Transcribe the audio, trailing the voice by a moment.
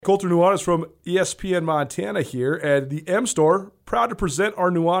Colter Nuanez from ESPN Montana here, and the M Store, proud to present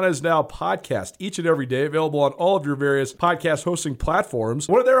our Nuanez Now podcast each and every day, available on all of your various podcast hosting platforms.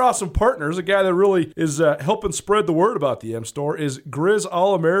 One of their awesome partners, a guy that really is helping spread the word about the M Store, is Grizz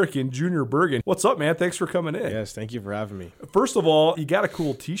All-American Junior Bergen. What's up, man? Thanks for coming in. Yes, thank you for having me. First of all, you got a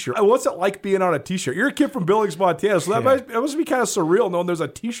cool t-shirt. What's it like being on a t-shirt? You're a kid from Billings, Montana, so that must be kind of surreal knowing there's a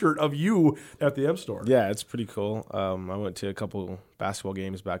t-shirt of you at the M Store. Yeah, it's pretty cool. I went to a couple basketball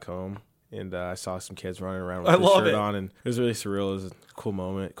games back home, and I saw some kids running around with the shirt on, and it was really surreal. It was a cool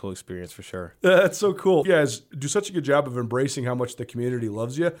moment, cool experience for sure. That's so cool. You guys do such a good job of embracing how much the community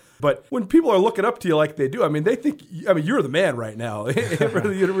loves you. But when people are looking up to you like they do, they think, you're the man right now for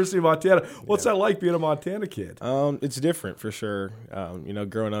the University of Montana. What's that like being a Montana kid? It's different for sure.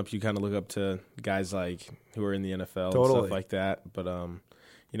 Growing up, you kind of look up to guys like who are in the NFL and stuff like that. But,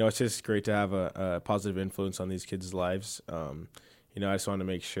 it's just great to have a positive influence on these kids' lives. I just want to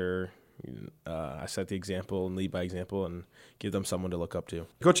make sure I set the example and lead by example and give them someone to look up to.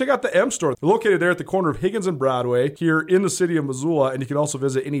 Go check out the M Store. They're located there at the corner of Higgins and Broadway here in the city of Missoula, and you can also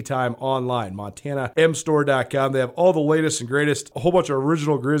visit anytime online, montanamstore.com. They have all the latest and greatest, a whole bunch of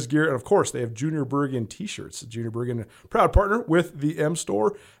original Grizz gear, and of course, they have Junior Bergen t-shirts. Junior Bergen, proud partner with the M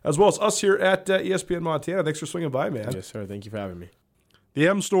Store, as well as us here at ESPN Montana. Thanks for swinging by, man. Yes, sir. Thank you for having me. The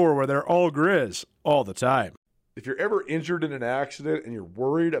M Store, where they're all Grizz all the time. If you're ever injured in an accident and you're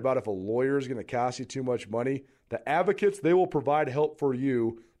worried about if a lawyer is going to cost you too much money, the Advocates, they will provide help for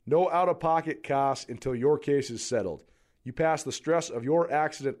you. No out-of-pocket costs until your case is settled. You pass the stress of your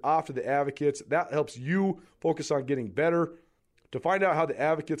accident off to the Advocates. That helps you focus on getting better. To find out how the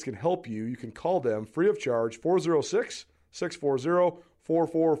Advocates can help you, you can call them free of charge,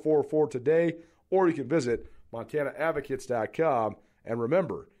 406-640-4444 today, or you can visit MontanaAdvocates.com. And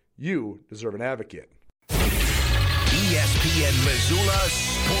remember, you deserve an advocate. ESPN Missoula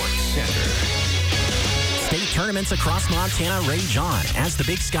Sports Center. State tournaments across Montana rage on as the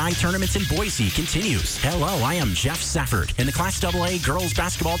Big Sky Tournaments in Boise continues. Hello, I am Jeff Safford. In the Class AA girls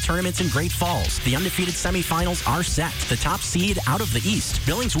basketball tournaments in Great Falls, the undefeated semifinals are set. The top seed out of the East,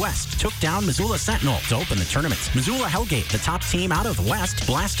 Billings West, took down Missoula Sentinel to open the tournament. Missoula Hellgate, the top team out of the West,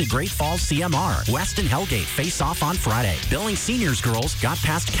 blasted Great Falls CMR. West and Hellgate face off on Friday. Billings Seniors girls got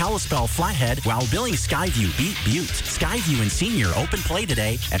past Kalispell Flathead, while Billings Skyview beat Butte. Skyview and Senior open play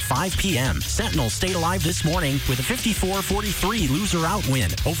today at 5 p.m. Sentinel stayed alive this morning with a 54-43 loser-out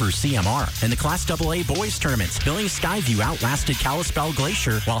win over CMR. In the Class AA boys tournaments, Billings Skyview outlasted Kalispell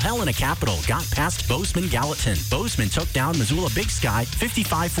Glacier, while Helena Capital got past Bozeman Gallatin. Bozeman took down Missoula Big Sky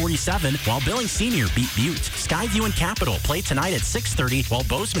 55-47, while Billings Senior beat Butte. Skyview and Capital play tonight at 6:30, while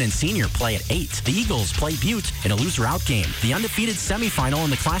Bozeman and Senior play at 8. The Eagles play Butte in a loser-out game. The undefeated semifinal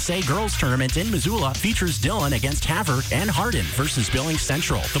in the Class A girls tournament in Missoula features Dillon against Havre and Hardin versus Billings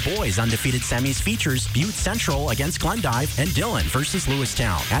Central. The boys' undefeated semis features Butte Central against Glendive and Dillon versus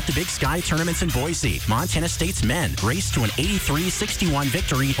Lewistown. At the Big Sky Tournaments in Boise, Montana State's men raced to an 83-61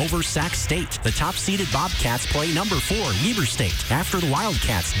 victory over Sac State. The top-seeded Bobcats play number 4 Weber State after the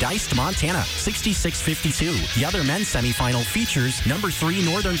Wildcats diced Montana 66-52. The other men's semifinal features number 3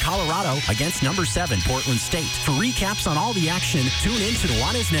 Northern Colorado against number 7 Portland State. For recaps on all the action, tune in to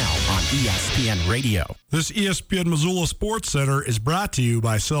Nuanez Now on ESPN Radio. This ESPN Missoula Sports Center is brought to you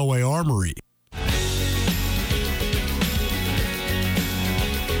by Selway Armory.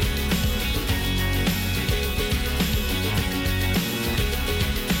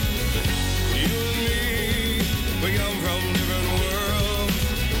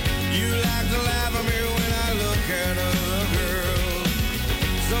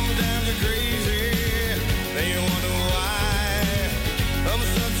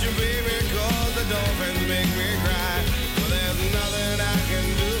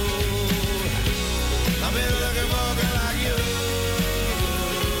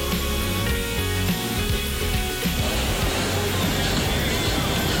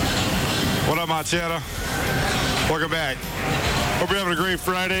 What up, Montana? Welcome back. Hope you're having a great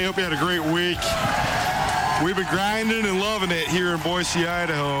Friday. Hope you had a great week. We've been grinding and loving it here in Boise,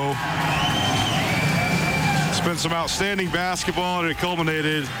 Idaho. It's been some outstanding basketball, and it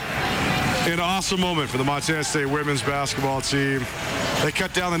culminated in an awesome moment for the Montana State women's basketball team. They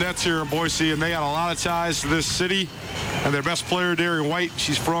cut down the nets here in Boise, and they got a lot of ties to this city. And their best player, Darian White,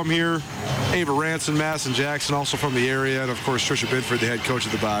 she's from here. Ava Ranson, Madison Jackson, also from the area. And, of course, Trisha Binford, the head coach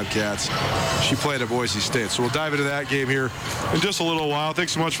of the Bobcats. She played at Boise State. So we'll dive into that game here in just a little while.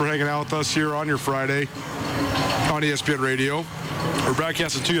 Thanks so much for hanging out with us here on your Friday on ESPN Radio. We're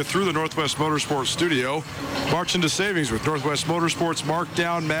broadcasting to you through the Northwest Motorsports studio. March into savings with Northwest Motorsports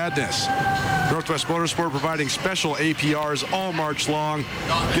Markdown Madness. Northwest Motorsport providing special APRs all March long.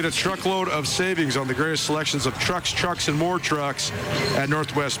 Get a truckload of savings on the greatest selections of trucks, and more trucks at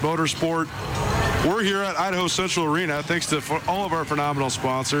Northwest Motorsport. We're here at Idaho Central Arena. Thanks to all of our phenomenal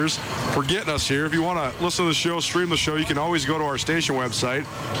sponsors for getting us here. If you want to listen to the show, stream the show, you can always go to our station website,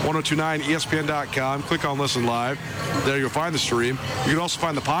 1029ESPN.com. Click on Listen Live. There you'll find the stream. You can also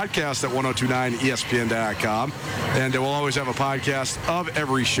find the podcast at 1029ESPN.com. And we'll always have a podcast of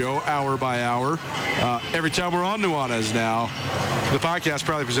every show, hour by hour. Every time we're on Nuanez now, the podcast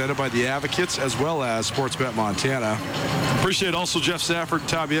probably presented by the Advocates as well as Sportsbet Montana. Appreciate also Jeff Safford and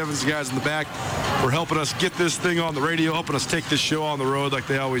Tommy Evans, the guys in the back, for helping us get this thing on the radio, helping us take this show on the road like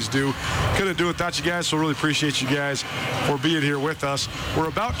they always do. Couldn't do it without you guys, so really appreciate you guys for being here with us. We're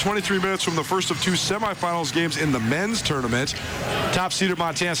about 23 minutes from the first of two semifinals games in the men's tournament. Top seeded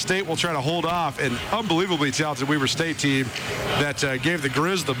Montana State will try to hold off an unbelievably talented Weber State team that gave the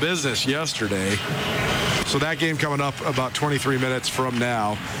Grizz the business yesterday. So that game coming up about 23 minutes from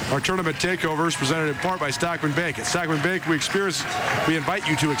now. Our tournament takeover is presented in part by Stockman Bank. At Stockman Bank, we invite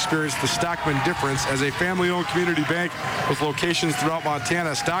you to experience the Stockman difference. As a family-owned community bank with locations throughout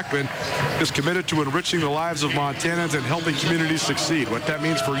Montana, Stockman is committed to enriching the lives of Montanans and helping communities succeed. What that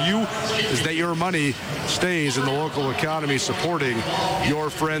means for you is that your money stays in the local economy, supporting your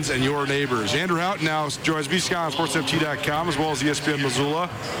friends and your neighbors. Andrew Houghton now joins me, Scott, on SportsMT.com, as well as ESPN Missoula,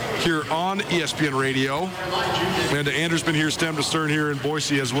 here on ESPN Radio. And Andrew's been here stem to stern here in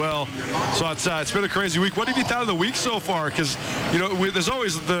Boise as well. So it's been a crazy week. What have you thought of the week so far? Because, there's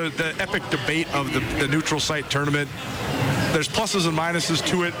always the epic debate of the neutral site tournament. There's pluses and minuses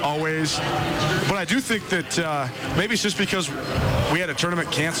to it always. But I do think that maybe it's just because we had a tournament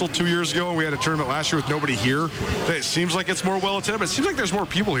canceled 2 years ago and we had a tournament last year with nobody here, that it seems like it's more well attended. But it seems like there's more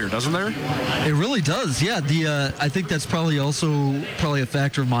people here, doesn't there? It really does, yeah. I think that's probably a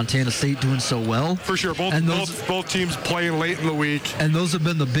factor of Montana State doing so well. For sure. Both teams playing late in the week. And those have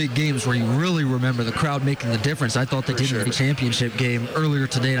been the big games where you really remember the crowd making the difference. I thought they did in the championship game earlier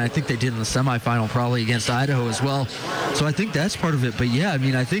today, and I think they did in the semifinal probably against Idaho as well. So I think that's part of it. But yeah,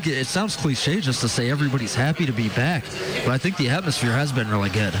 I think it sounds cliche just to say everybody's happy to be back, but I think the atmosphere has been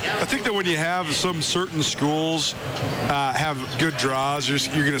really good. I think that when you have some certain schools have good draws,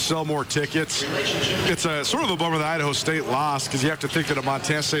 you're going to sell more tickets. It's a sort of a bummer that Idaho State lost, because you have to think that a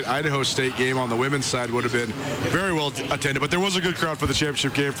Montana State-Idaho State game on the women's side would have been very well attended, but there was a good crowd for the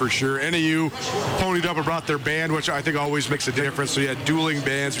championship game for sure. NAU ponied up and brought their band, which I think always makes a difference. So you had dueling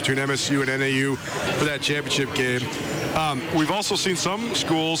bands between MSU and NAU for that championship game. We've also seen some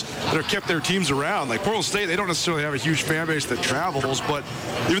schools that have kept their teams around. Like Portland State, they don't necessarily have a huge fan base that travels, but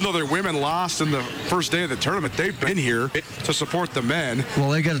even though their women lost in the first day of the tournament, they've been here to support the men. Well,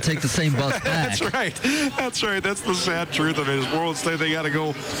 they got to take the same bus back. That's right. That's the sad truth of it. Is Portland State, they got to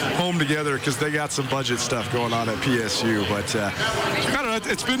go home together because they got some budget stuff going on at PSU. But I don't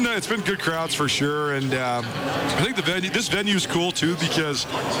know. It's been good crowds for sure, and I think this venue is cool too, because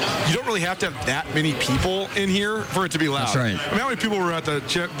you don't really have to have that many people in here for it to be loud. That's right. How many people were at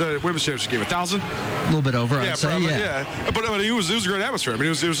the women's championship game? 1,000? A little bit over, I'd say. Probably, yeah. But it was a great atmosphere. It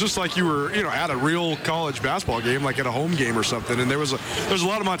was just like you were at a real college basketball game, like at a home game or something. And there's a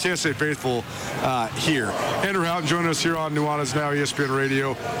lot of Montana State faithful here. Andrew Houghton joining us here on Nuanez Now, ESPN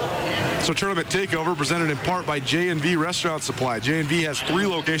Radio. So tournament takeover presented in part by J&V Restaurant Supply. J&V has 3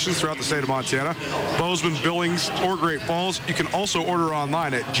 locations throughout the state of Montana: Bozeman, Billings, or Great Falls. You can also order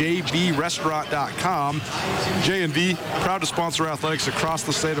online at jvrestaurant.com. J&V, proud to sponsor athletics across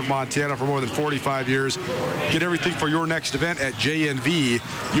the state of Montana for more than 45 years. Get everything for your next event at J&V,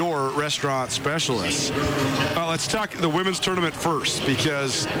 your restaurant specialists. Let's talk the women's tournament first,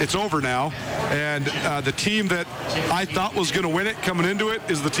 because it's over now, and the team that I thought was going to win it coming into it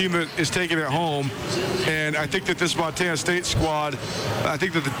is the team that is taking it home. And I think that this Montana State squad, I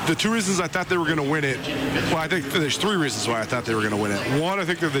think that the 2 reasons I thought they were going to win it, well, I think there's 3 reasons why I thought they were going to win it. 1, I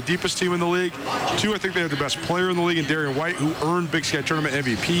think they're the deepest team in the league. 2, I think they have the best player in the league in Darian White, who earned Big Sky Tournament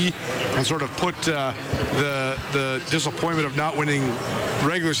MVP and sort of put the disappointment of not winning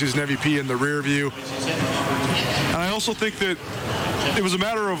regular season MVP in the rear view. And I also think that it was a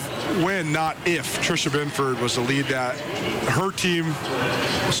matter of when, not if, Tricia Binford was to lead her team,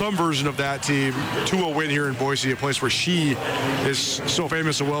 some version of that team, to a win here in Boise, a place where she is so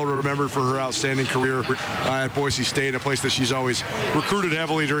famous and well remembered for her outstanding career at Boise State, a place that she's always recruited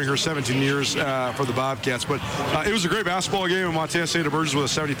heavily during her 17 years for the Bobcats. But it was a great basketball game, and Montana State emerges with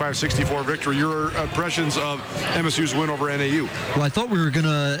a 75-64 victory. Your impressions of MSU's win over NAU? Well, I thought we were going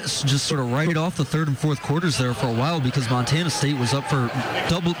to just sort of write off the third and fourth quarters there for a while because Montana State was up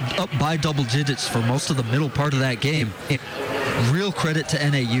by double digits for most of the middle part of that game. Real credit to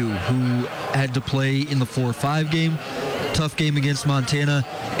NAU, who had to play in the 4-5 game. Tough game against Montana.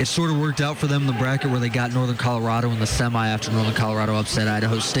 It sort of worked out for them in the bracket where they got Northern Colorado in the semi after Northern Colorado upset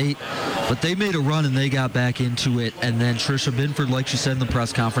Idaho State. But they made a run and they got back into it. And then Tricia Binford, like she said in the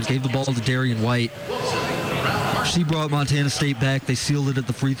press conference, gave the ball to Darian White. She brought Montana State back. They sealed it at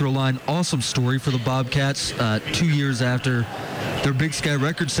the free throw line. Awesome story for the Bobcats. 2 years after their Big Sky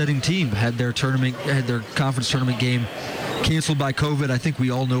record-setting team had their conference tournament game canceled by COVID. I think we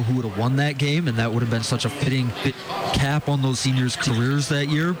all know who would have won that game, and that would have been such a fitting cap on those seniors' careers that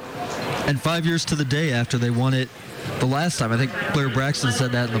year. And 5 years to the day after they won it the last time. I think Blair Braxton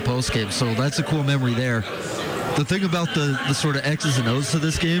said that in the postgame, so that's a cool memory there. The thing about the sort of X's and O's to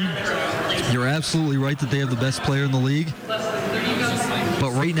this game, you're absolutely right that they have the best player in the league.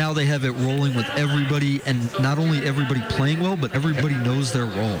 But right now they have it rolling with everybody, and not only everybody playing well, but everybody knows their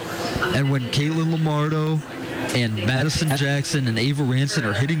role. And when Caitlin Lamardo and Madison Jackson and Ava Ranson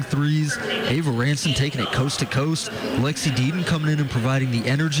are hitting threes, Ava Ranson taking it coast to coast, Lexi Deaton coming in and providing the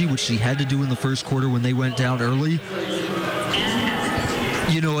energy, which she had to do in the first quarter when they went down early.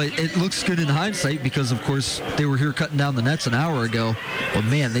 You know, it looks good in hindsight because, of course, they were here cutting down the nets an hour ago. But,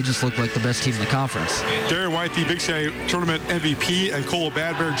 man, they just look like the best team in the conference. Darian White, the Big Sky Tournament MVP, and Kola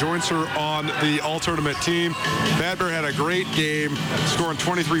Badbear joins her on the all-tournament team. Badbear had a great game, scoring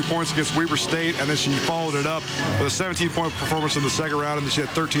 23 points against Weber State, and then she followed it up with a 17-point performance in the second round, and then she had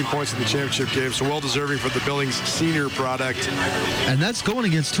 13 points in the championship game, so well-deserving for the Billings senior product. And that's going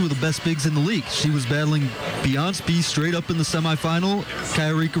against two of the best bigs in the league. She was battling Beyonce B straight up in the semifinal,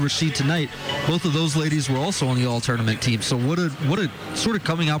 Kyarika Rashid tonight. Both of those ladies were also on the all-tournament team. So what a sort of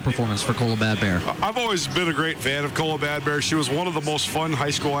coming out performance for Kola Badbear. I've always been a great fan of Kola Badbear. She was one of the most fun high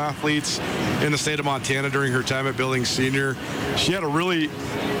school athletes in the state of Montana during her time at Billings Senior. She had a really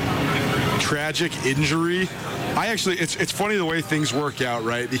tragic injury. It's funny the way things work out,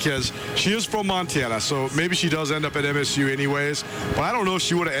 right? Because she is from Montana, so maybe she does end up at MSU anyways. But I don't know if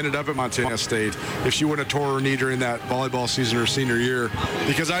she would have ended up at Montana State if she wouldn't have tore her knee during that volleyball season her senior year.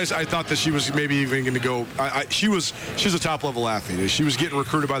 Because I thought that she was maybe even going to go. She's a top-level athlete. She was getting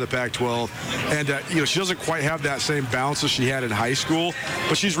recruited by the Pac-12, and she doesn't quite have that same bounce as she had in high school.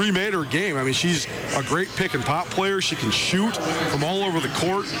 But she's remade her game. I mean, she's a great pick-and-pop player. She can shoot from all over the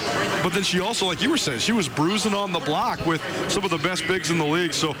court. But then she also, like you were saying, she was bruising on the block with some of the best bigs in the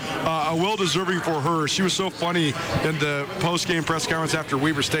league. So a well-deserving for her. She was so funny in the post-game press conference after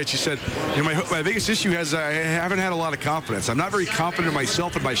Weber State. She said, my biggest issue is I haven't had a lot of confidence. I'm not very confident in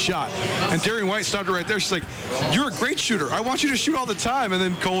myself and my shot. And Darian White stopped her right there. She's like, you're a great shooter. I want you to shoot all the time. And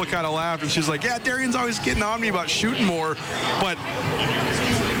then Kola kind of laughed, and she's like, yeah, Darian's always getting on me about shooting more. But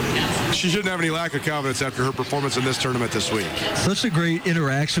she shouldn't have any lack of confidence after her performance in this tournament this week. Such a great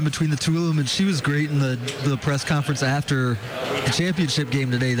interaction between the two of them, and she was great in the press conference after the championship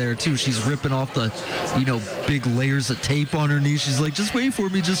game today there, too. She's ripping off the, big layers of tape on her knees. She's like, just wait for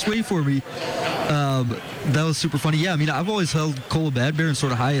me, just wait for me. That was super funny. Yeah, I've always held Kola Badbear in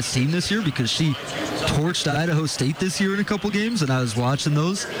sort of high esteem this year because she torched Idaho State this year in a couple games, and I was watching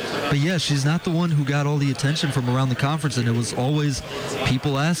those. But, yeah, she's not the one who got all the attention from around the conference, and it was always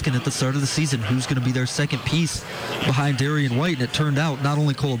people asking at the start of the season who's going to be their second piece behind Darian White, and it turned out not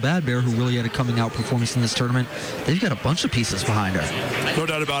only Kola Badbear, who really had a coming-out performance in this tournament, they've got a bunch of pieces behind her. No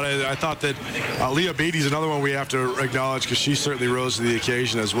doubt about it. I thought that Leah Beatty's another one we have to acknowledge because she certainly rose to the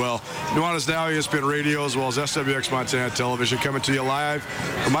occasion as well. Nuanez Now, ESPN Radio, as well as SWX Montana Television, coming to you live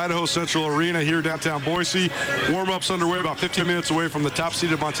from Idaho Central Arena here downtown Boise. Warm-ups underway about 15 minutes away from the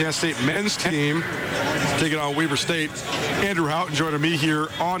top-seeded Montana State men's team taking on Weber State. Andrew Houghton joining me here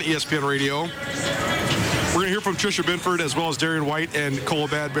on ESPN Radio. We're going to hear from Tricia Binford as well as Darian White and Kola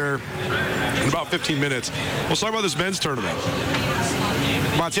Badbear in about 15 minutes. Let's talk about this men's tournament.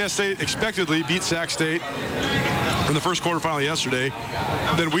 Montana State expectedly beat Sac State in the first quarterfinal yesterday.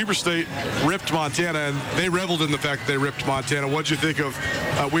 Then Weber State ripped Montana, and they reveled in the fact that they ripped Montana. What'd you think of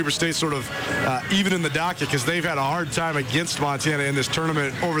Weber State sort of even in the docket, because they've had a hard time against Montana in this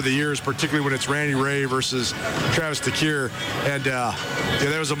tournament over the years, particularly when it's Randy Ray versus Travis DeCuire. And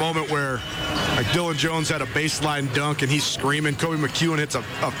there was a moment where like Dylan Jones had a baseline dunk and he's screaming. Kobe McEwen hits a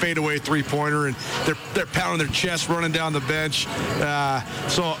fadeaway three-pointer, and they're pounding their chest, running down the bench.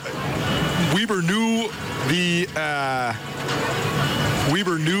 So Weber knew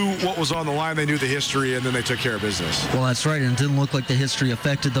what was on the line. They knew the history, and then they took care of business. Well, that's right, and it didn't look like the history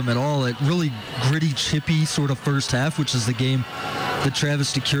affected them at all. It really gritty, chippy sort of first half, which is the game that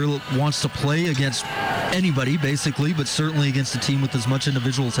Travis DeCuire wants to play against anybody, basically, but certainly against a team with as much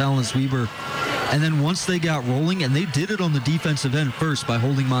individual talent as Weber. And then once they got rolling, and they did it on the defensive end first by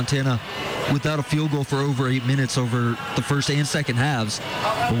holding Montana without a field goal for over 8 minutes over the first and second halves.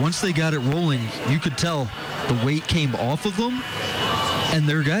 But once they got it rolling, you could tell the weight came off of them. And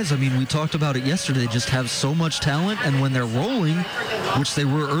their guys, I mean, we talked about it yesterday, they just have so much talent. And when they're rolling, which they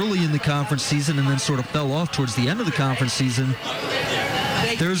were early in the conference season and then sort of fell off towards the end of the conference season,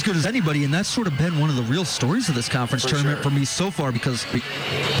 they're as good as anybody. And that's sort of been one of the real stories of this conference tournament for me so far, because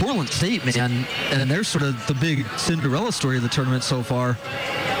Portland State, man, and they're sort of the big Cinderella story of the tournament so far.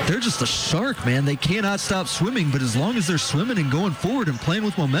 They're just a shark, man. They cannot stop swimming, but as long as they're swimming and going forward and playing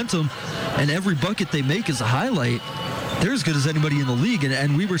with momentum, and every bucket they make is a highlight, they're as good as anybody in the league.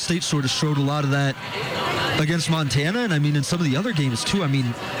 And Weber State sort of showed a lot of that against Montana, and I mean in some of the other games too. I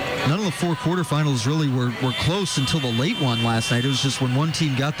mean, none of the four quarterfinals really were close until the late one last night. It was just when one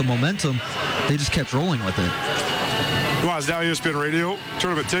team got the momentum, they just kept rolling with it. Well, it's now ESPN Radio.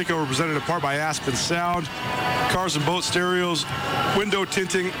 Tournament Takeover presented in part by Aspen Sound. Cars and boat stereos, window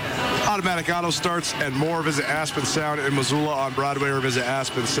tinting, automatic auto starts, and more. Visit Aspen Sound in Missoula on Broadway, or visit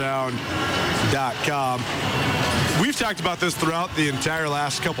aspensound.com. We've talked about this throughout the entire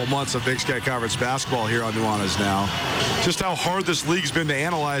last couple months of Big Sky Conference basketball here on Nuanez Now. Just how hard this league's been to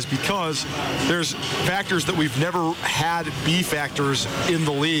analyze, because there's factors that we've never had be factors in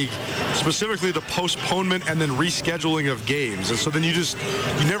the league, specifically the postponement and then rescheduling of games. And so then you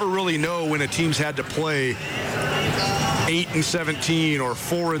never really know when a team's had to play 8-17 or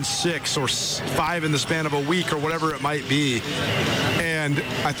 4-6 or 5 in the span of a week or whatever it might be. And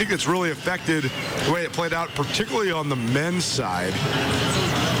I think it's really affected the way it played out, particularly on the men's side.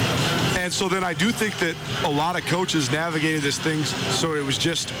 And so then I do think that a lot of coaches navigated this thing, so it was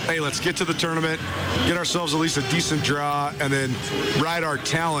just, hey, let's get to the tournament, get ourselves at least a decent draw, and then ride our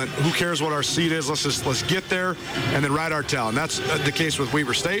talent. Who cares what our seed is? Let's get there and then ride our talent. That's the case with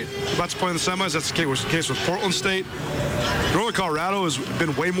Weber State. About to play in the semis. That's the case with Portland State. Northern Colorado has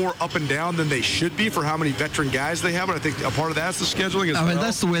been way more up and down than they should be for how many veteran guys they have, and I think a part of that's the scheduling as well. I mean,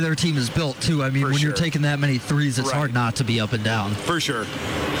 that's the way their team is built, too. I mean, when you're taking that many threes, it's hard not to be up and down. For sure.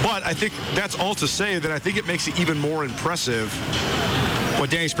 But I think that's all to say that I think it makes it even more impressive what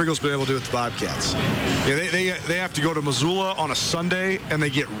Danny Sprinkle's been able to do with the Bobcats. Yeah, they have to go to Missoula on a Sunday, and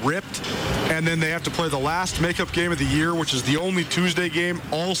they get ripped. And then they have to play the last makeup game of the year, which is the only Tuesday game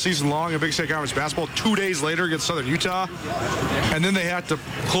all season long in Big Sky Conference basketball, 2 days later against Southern Utah. And then they have to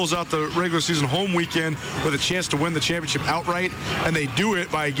close out the regular season home weekend with a chance to win the championship outright. And they do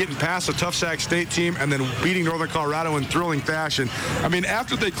it by getting past a tough Sac State team and then beating Northern Colorado in thrilling fashion. I mean,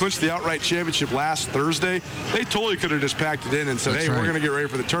 after they clinched the outright championship last Thursday, they totally could have just packed it in and said, we're going to get ready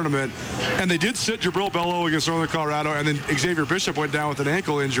for the tournament. And they did sit Jabril Bello against Northern Colorado, and then Xavier Bishop went down with an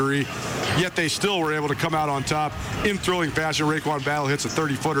ankle injury, yet they still were able to come out on top in thrilling fashion. Raekwon Battle hits a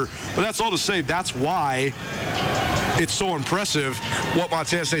 30-footer. But that's all to say, that's why it's so impressive what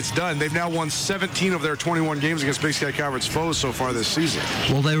Montana State's done. They've now won 17 of their 21 games against Big Sky Conference foes so far this season.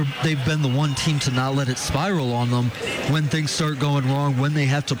 Well, they've been the one team to not let it spiral on them when things start going wrong, when they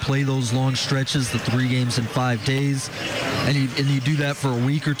have to play those long stretches, the 3 games in 5 days, and you do that for a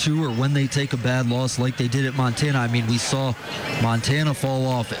week or two, or when they take a bad loss like they did at Montana. I mean, we saw Montana fall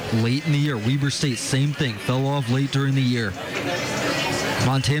off late in the year. Weber State, same thing, fell off late during the year.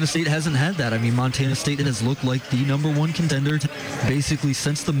 Montana State hasn't had that. I mean, Montana State has looked like the #1 contender basically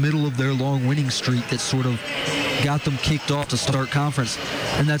since the middle of their long winning streak that sort of got them kicked off to start conference.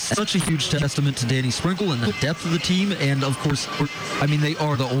 And that's such a huge testament to Danny Sprinkle and the depth of the team. And, of course, I mean, they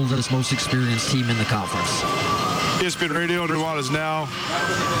are the oldest, most experienced team in the conference. ESPN Radio and Nuanez Now.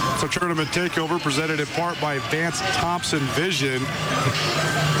 It's a tournament takeover presented in part by Vance Thompson Vision.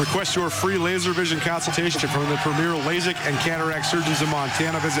 Request your free laser vision consultation from the premier LASIK and cataract surgeons in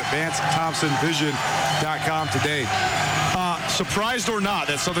Montana. Visit VanceThompsonVision.com today. Surprised or not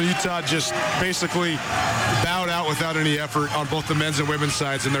that Southern Utah just basically bowed out without any effort on both the men's and women's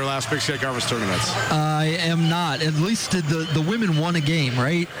sides in their last Big Sky Conference tournaments? I am not. At least the women won a game,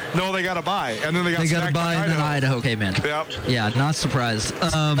 right? No, they got a bye, and then they got a bye, and then Idaho came in. Yep. Yeah, not surprised.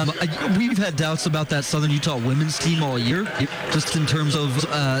 We've had doubts about that Southern Utah women's team all year, just in terms of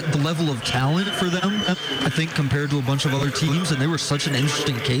the level of talent for them, I think, compared to a bunch of other teams, and they were such an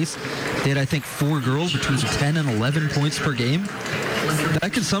interesting case. They had, I think, 4 girls between 10 and 11 points per game.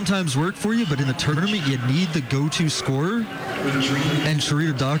 That can sometimes work for you, but in a tournament, you need the go-to scorer. And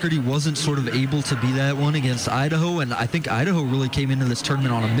Sharita Doherty wasn't sort of able to be that one against Idaho, and I think Idaho really came into this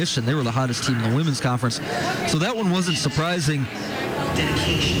tournament on a mission. They were the hottest team in the women's conference. So that one wasn't surprising.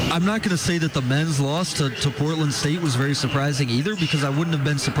 I'm not going to say that the men's loss to Portland State was very surprising either, because I wouldn't have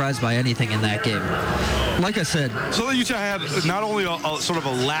been surprised by anything in that game. Like I said, Southern Utah had not only a sort of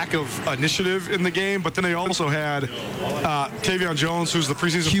a lack of initiative in the game, but then they also had Tavion Jones, who's the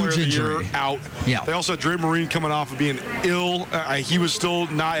preseason player of the year, out. Yeah. They also had Dre Marine coming off of being ill. He was still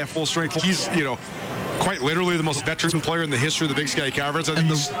not at full strength. He's, quite literally the most veteran player in the history of the Big Sky Conference. And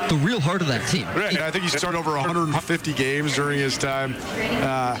the real heart of that team. Right. I think he started over 150 games during his time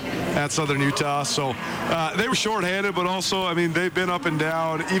at Southern Utah. So they were shorthanded, but also, I mean, they've been up and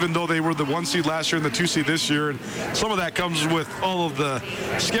down, even though they were the 1 seed last year and the 2 seed this year. And some of that comes with all of the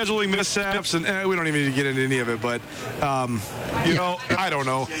scheduling mishaps, and we don't even need to get into any of it. But, I don't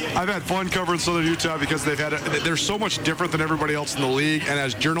know. I've had fun covering Southern Utah because they're so much different than everybody else in the league. And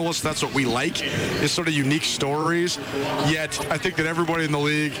as journalists, that's what we like, is sort of unique stories. Yet I think that everybody in the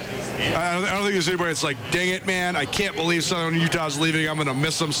league, I don't think there's anybody that's like, dang it, man, I can't believe Southern Utah's leaving. I'm going to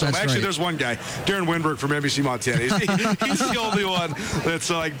miss them. So actually, There's one guy, Darren Winberg from NBC Montana. He's the only one that's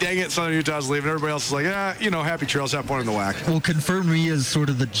like, dang it, Southern Utah's leaving. Everybody else is like, happy trails, have fun in the WAC. Well, confirm me as sort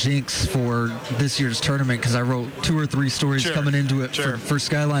of the jinx for this year's tournament, because I wrote 2 or 3 stories coming into it for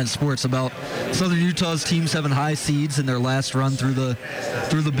Skyline Sports about Southern Utah's teams having high seeds in their last run through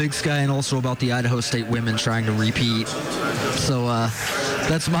the Big Sky, and also about the Idaho State women trying to repeat. So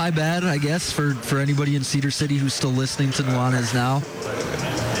that's my bad, I guess, for anybody in Cedar City who's still listening to Nuanez now.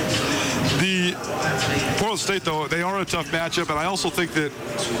 The Portland State, though, they are a tough matchup, and I also think that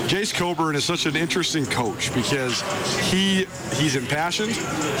Jace Coburn is such an interesting coach because he's impassioned,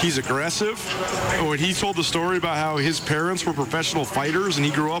 he's aggressive. When he told the story about how his parents were professional fighters and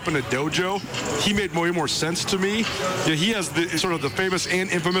he grew up in a dojo, he made way more sense to me. He has the famous and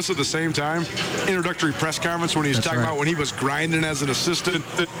infamous at the same time introductory press conference when he was talking about when he was grinding as an assistant,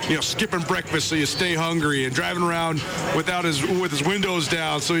 skipping breakfast so you stay hungry and driving around with his windows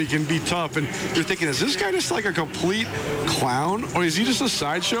down so he can be tough. And you're thinking, is this guy just like a complete clown, or is he just a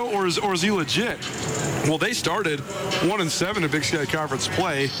sideshow, or is he legit? Well, they started 1-7 in Big Sky Conference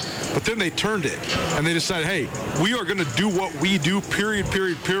play, but then they turned it and they decided, hey, we are going to do what we do, period.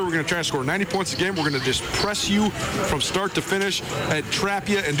 We're going to try to score 90 points a game. We're going to just press you from start to finish and trap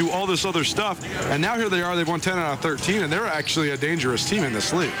you and do all this other stuff. And now here they are. They've won 10 out of 13, and they're actually a dangerous team in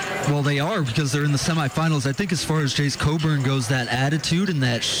this league. Well, they are, because they're in the semifinals. I think as far as Jace Coburn goes, that attitude and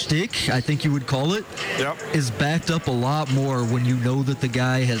that shtick, I think you would call it, is backed up a lot more when you know that the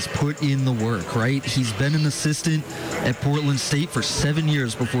guy has put in the work, right? He's been an assistant at Portland State for 7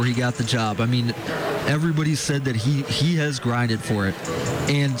 years before he got the job. I mean, everybody said that he has grinded for it.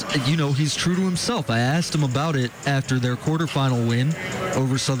 And, he's true to himself. I asked him about it after their quarterfinal win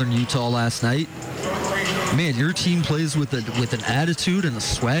over Southern Utah last night. Man, your team plays with an attitude and a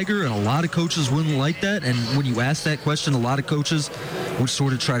swagger, and a lot of coaches wouldn't like that. And when you ask that question, a lot of coaches would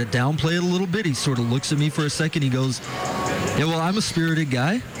sort of try to downplay it a little bit. He sort of looks at me for a second. He goes, yeah, well, I'm a spirited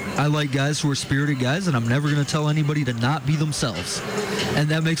guy. I like guys who are spirited guys, and I'm never going to tell anybody to not be themselves. And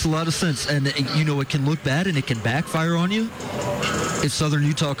that makes a lot of sense. And, it can look bad and it can backfire on you if Southern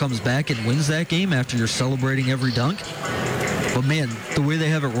Utah comes back and wins that game after you're celebrating every dunk. But, man, the way they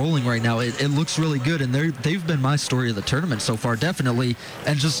have it rolling right now, it looks really good. And they've been my story of the tournament so far, definitely,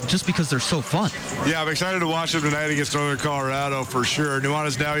 and just because they're so fun. Yeah, I'm excited to watch them tonight against Northern Colorado for sure.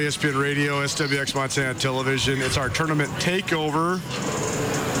 Nuanez Now, ESPN Radio, SWX Montana Television. It's our tournament takeover.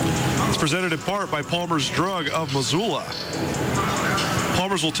 It's presented in part by Palmer's Drug of Missoula.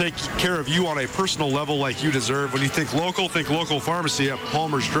 Palmer's will take care of you on a personal level like you deserve. When you think local pharmacy at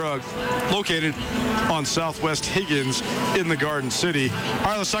Palmer's Drug, located on Southwest Higgins in the Garden City. All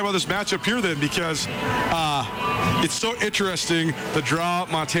right, let's talk about this matchup here then, because it's so interesting the draw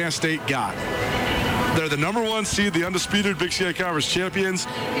Montana State got. They're the number 1 seed, the undisputed Big Sky Conference champions.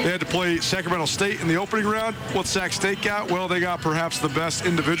 They had to play Sacramento State in the opening round. What Sac State got? Well, they got perhaps the best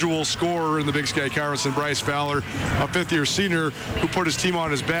individual scorer in the Big Sky Conference in Bryce Fowler, a 5th-year senior who put his team on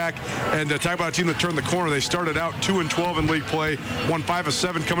his back. And talk about a team that turned the corner. They started out 2-12 in league play, won 5 of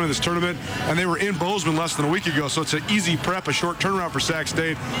 7 coming into this tournament, and they were in Bozeman less than a week ago. So it's an easy prep, a short turnaround for Sac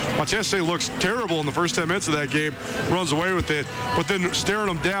State. Montana State looks terrible in the first 10 minutes of that game, runs away with it, but then staring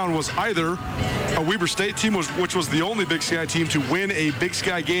them down was either a Weber State team, which was the only Big Sky team to win a Big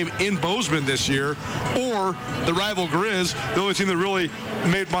Sky game in Bozeman this year, or the rival Grizz, the only team that really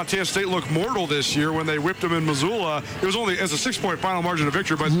made Montana State look mortal this year when they whipped them in Missoula. It was only as a 6-point final margin of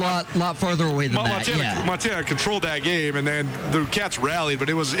victory, but lot farther away than Montana controlled that game, and then the Cats rallied, but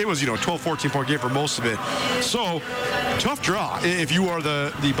it was 12, 14-point game for most of it. So tough draw if you are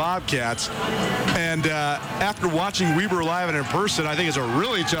the Bobcats. And after watching Weber live and in person, I think it's a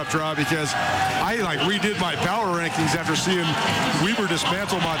really tough draw because I redid my power rankings after seeing Weber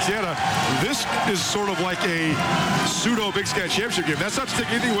dismantle Montana. This is sort of like a pseudo Big Sky championship game. That's not to take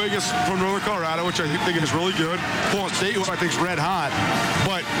anything away from Northern Colorado, which I think is really good. Portland State, who I think is red hot.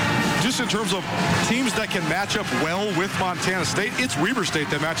 But just in terms of teams that can match up well with Montana State, it's Weber State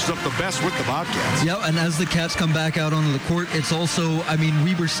that matches up the best with the Bobcats. Yeah, and as the Cats come back out onto the court, it's also,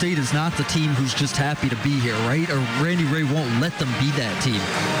 Weber State is not the team who's just happy to be here, right? Or Randy Ray won't let them be that team.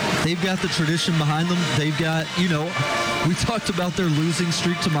 They've got the tradition behind them. They've got, we talked about their losing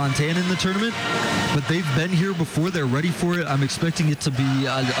streak to Montana in the tournament, but they've been here before. They're ready for it. I'm expecting it to be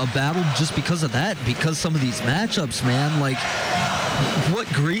a battle just because of that, because some of these matchups, man, what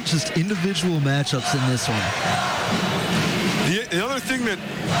great just individual matchups in this one. The other thing that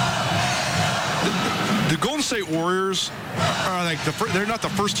the Golden State Warriors are they're not the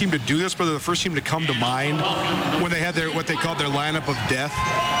first team to do this, but they're the first team to come to mind when they had what they called their lineup of death,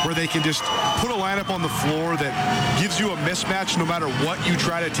 where they can just put a lineup on the floor that gives you a mismatch no matter what you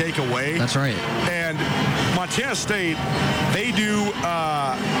try to take away. That's right. And Montana State, they do.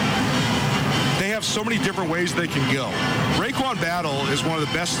 They have so many different ways they can go. Raekwon Battle is one of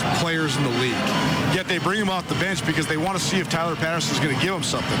the best players in the league, yet they bring him off the bench because they want to see if Tyler Patterson is going to give him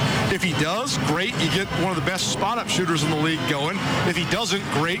something. If he does, great. You get one of the best spot-up shooters in the league going. If he doesn't,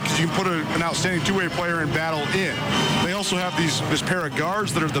 great, because you can put an outstanding two-way player in Battle in. They also have this pair of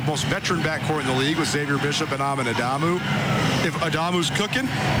guards that are the most veteran backcourt in the league with Xavier Bishop and Amin Adamu. If Adamu's cooking,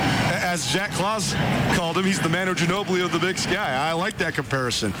 as Jack Claus called him, he's the Manu Ginobili of the Big Sky. I like that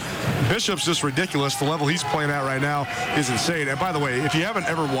comparison. Bishop's just ridiculous. The level he's playing at right now is insane. And by the way, if you haven't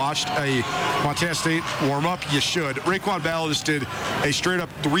ever watched a Montana State warm-up, you should. Raekwon Battle just did a straight-up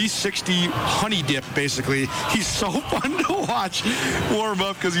 360 honey dip, basically. He's so fun to watch warm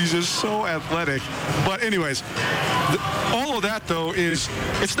up because he's just so athletic. But anyways, all of that, though,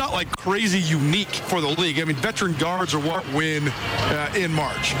 it's not like crazy unique for the league. Veteran guards are what win in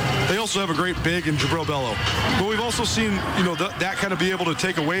March. They also have a great big in Jabril Bello. But we've also seen, that kind of be able to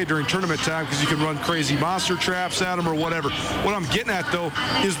take away during tournament time because you can run crazy monster traps at them or whatever. What I'm getting at, though,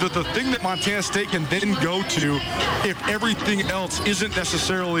 is that the thing that Montana State can then go to if everything else isn't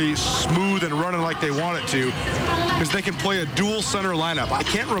necessarily smooth and running like they want it to, is they can play a dual center lineup. I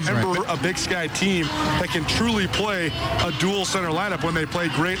can't remember a Big Sky team that can truly play a dual center lineup when they play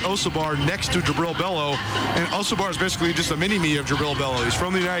Great Osabar next to Jabril Bello. And Osabar is basically just a mini-me of Jabril Bello. He's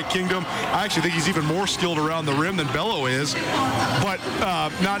from the United Kingdom. I actually think he's even more skilled around the rim than Bello is, but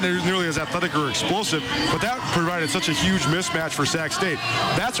not nearly as athletic or explosive. But that provided such a huge mismatch for Sac State.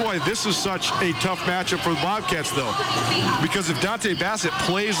 That's why this is such a tough matchup for the Bobcats, though, because if Dante Bassett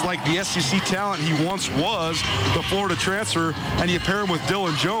plays like the SEC talent he once was, the Florida transfer, and you pair him with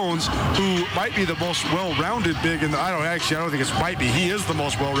Dylan Jones, who might be the most well-rounded big in the, I don't think it's might be. He is the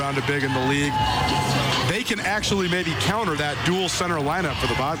most well-rounded big in the league. They can actually maybe counter that dual center lineup for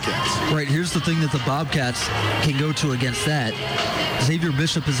the Bobcats. Right, here's the thing that the Bobcats can go to against that. Xavier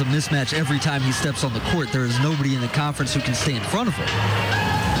Bishop is a mismatch every time he steps on the court. There is nobody in the conference who can stay in front of him.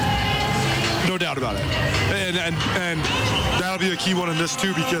 No doubt about it. And that'll be a key one in this,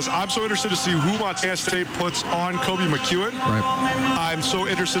 too, because I'm so interested to see who Montana State puts on Kobe McEwen. Right. I'm so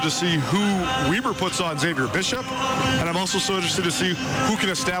interested to see who Weber puts on Xavier Bishop. And I'm also so interested to see who can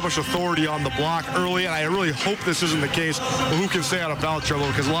establish authority on the block early. And I really hope this isn't the case, but who can stay out of foul trouble,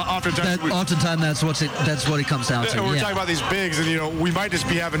 because oftentimes that's what it comes down to. We're talking about these bigs, and, we might just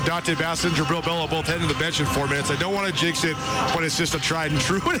be having Dante Bassett and Jabril Bello both heading to the bench in 4 minutes. I don't want to jinx it, but it's just a tried and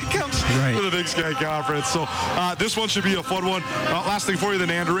true when it comes to the Big Sky Conference. So this one should be a fun one. Last thing for you, then,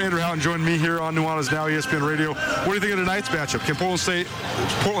 Andrew Houghton joined me here on Nuanez Now ESPN Radio. What do you think of tonight's matchup? Can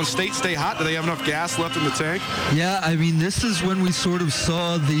Portland State stay hot? Do they have enough gas left in the tank? Yeah, this is when we sort of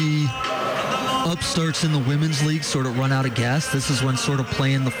saw the upstarts in the women's league sort of run out of gas. This is when sort of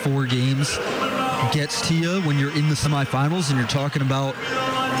playing the 4 games gets to you when you're in the semifinals and you're talking about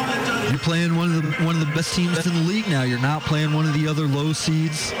you're playing one of the best teams in the league now. You're not playing one of the other low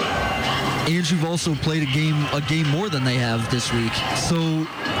seeds. And you've also played a game more than they have this week. So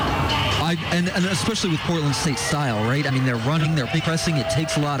and especially with Portland State style, right? I mean, they're running, they're pressing, it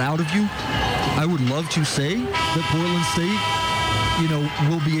takes a lot out of you. I would love to say that Portland State,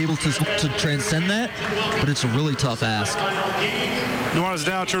 will be able to transcend that, but it's a really tough ask. Nuanez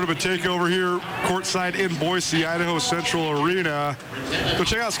Now tournament takeover here, courtside in Boise, Idaho Central Arena. Go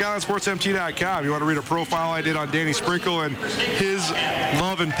check out SkylineSportsMT.com. You want to read a profile I did on Danny Sprinkle and his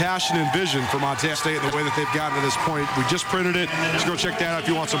love and passion and vision for Montana State and the way that they've gotten to this point. We just printed it. Just go check that out if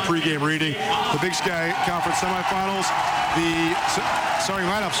you want some pregame reading. The Big Sky Conference semifinals, the starting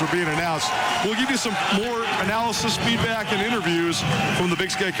lineups are being announced. We'll give you some more analysis, feedback, and interviews from the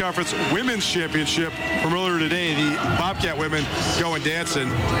Big Sky Conference Women's Championship from earlier today. The Bobcat women going dancing.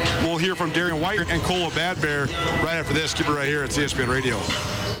 We'll hear from Darian White and Cola Badbear right after this. Keep it right here at ESPN Radio.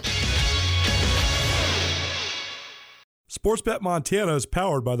 Sportsbet Montana is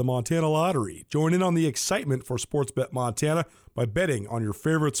powered by the Montana Lottery. Join in on the excitement for Sportsbet Montana by betting on your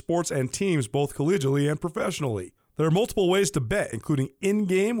favorite sports and teams both collegially and professionally. There are multiple ways to bet, including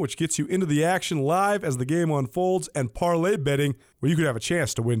in-game, which gets you into the action live as the game unfolds, and parlay betting, where you could have a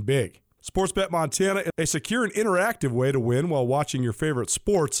chance to win big. Sportsbet Montana is a secure and interactive way to win while watching your favorite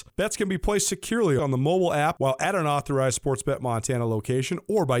sports. Bets can be placed securely on the mobile app while at an authorized Sportsbet Montana location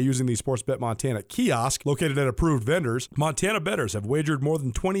or by using the Sportsbet Montana kiosk located at approved vendors. Montana bettors have wagered more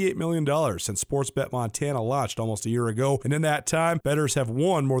than $28 million since Sportsbet Montana launched almost a year ago, and in that time, bettors have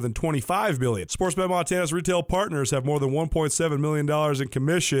won more than $25 million. Sportsbet Montana's retail partners have more than $1.7 million in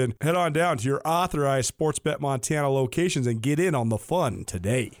commission. Head on down to your authorized Sportsbet Montana locations and get in on the fun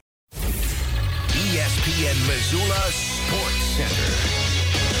today. ESPN Missoula Sports Center.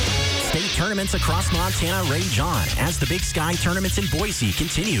 State tournaments across Montana rage on as the Big Sky Tournaments in Boise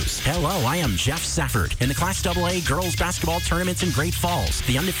continues. Hello, I am Jeff Safford. In the Class AA girls basketball tournaments in Great Falls,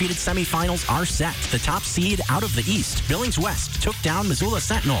 the undefeated semifinals are set. The top seed out of the East, Billings West, took down Missoula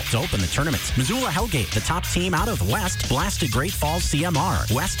Sentinel to open the tournament. Missoula Hellgate, the top team out of the West, blasted Great Falls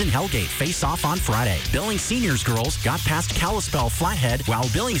CMR. West and Hellgate face off on Friday. Billings Seniors girls got past Kalispell Flathead, while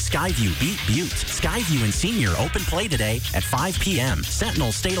Billings Skyview beat Butte. Skyview and Senior open play today at 5 p.m.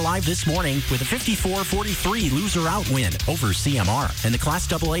 Sentinel stayed alive this morning with a 54-43 loser-out win over CMR. In the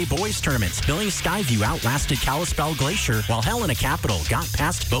Class AA boys tournaments, Billings Skyview outlasted Kalispell Glacier, while Helena Capital got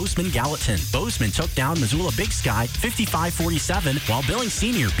past Bozeman Gallatin. Bozeman took down Missoula Big Sky 55-47, while Billings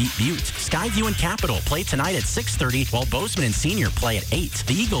Senior beat Butte. Skyview and Capital play tonight at 6:30, while Bozeman and Senior play at 8.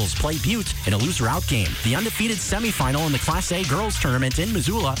 The Eagles play Butte in a loser-out game. The undefeated semifinal in the Class A girls tournament in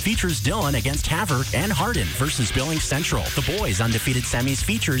Missoula features Dillon against Havre and Hardin versus Billings Central. The boys undefeated semis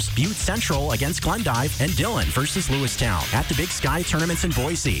features Butte Central against Glendive and Dillon versus Lewistown. At the Big Sky tournaments in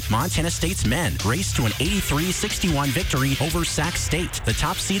Boise, Montana State's men raced to an 83-61 victory over Sac State. The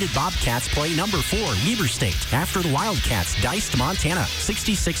top-seeded Bobcats play number 4 Weber State after the Wildcats diced Montana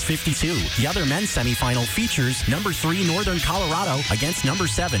 66-52. The other men's semifinal features number 3 Northern Colorado against number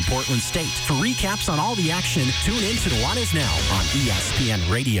 7 Portland State. For recaps on all the action, tune in to Nuanez Now on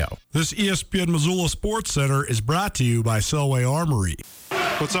ESPN Radio. This ESPN Missoula Sports Center is brought to you by Selway Armory.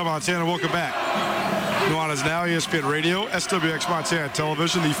 What's up, Montana? Welcome back. Nuanez Now, ESPN Radio, SWX Montana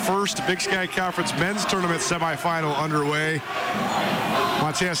Television. The first Big Sky Conference men's tournament semifinal underway.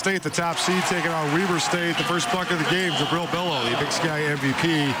 Montana State, the top seed, taking on Weber State. The first bucket of the game, Jabril Bello, the Big Sky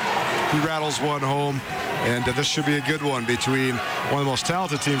MVP. He rattles one home, and this should be a good one between one of the most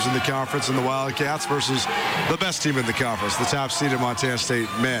talented teams in the conference and the Wildcats versus the best team in the conference, the top seeded Montana State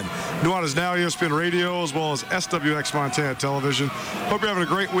men. Nuanez Now, ESPN Radio, as well as SWX Montana Television. Hope you're having a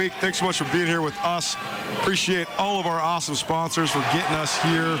great week. Thanks so much for being here with us. Appreciate all of our awesome sponsors for getting us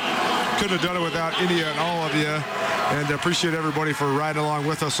here. Couldn't have done it without any and all of you. And appreciate everybody for riding along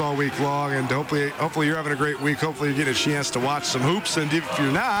with us all week long. And hopefully you're having a great week. Hopefully you're getting a chance to watch some hoops. And if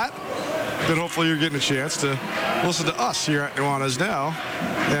you're not, then hopefully you're getting a chance to listen to us here at Nuanez Now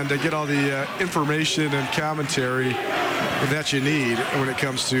and get all the information and commentary that you need when it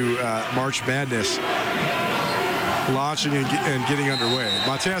comes to March Madness launching and getting underway.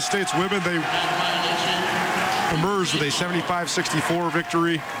 Montana State's women, they emerged with a 75-64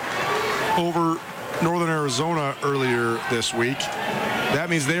 victory over Northern Arizona earlier this week. That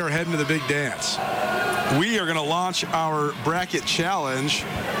means they are heading to the big dance. We are going to launch our bracket challenge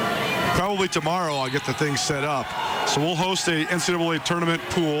probably tomorrow. I'll get the thing set up. So we'll host a NCAA tournament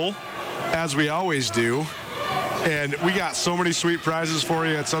pool, as we always do. And we got so many sweet prizes for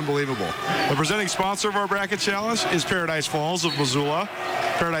you. It's unbelievable. The presenting sponsor of our bracket challenge is Paradise Falls of Missoula.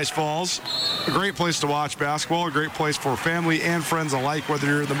 Paradise Falls, a great place to watch basketball, a great place for family and friends alike, whether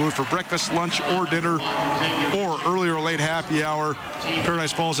you're in the mood for breakfast, lunch, or dinner, or early or late happy hour.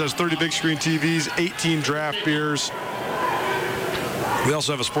 Paradise Falls has 30 big screen TVs, 18 draft beers. We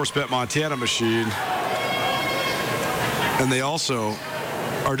also have a Sportsbet Montana machine. And they also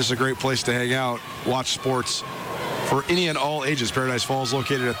are just a great place to hang out, watch sports for any and all ages. Paradise Falls,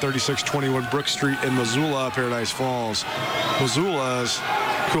 located at 3621 Brook Street in Missoula. Paradise Falls, Missoula's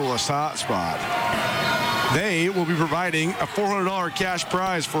coolest hotspot. They will be providing a $400 cash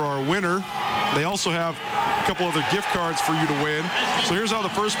prize for our winner. They also have a couple other gift cards for you to win. So here's how the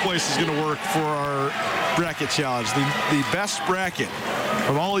first place is going to work for our bracket challenge. The best bracket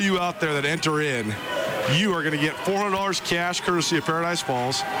from all of you out there that enter in, you are going to get $400 cash courtesy of Paradise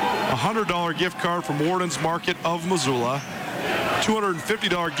Falls, a $100 gift card from Warden's Market of Missoula,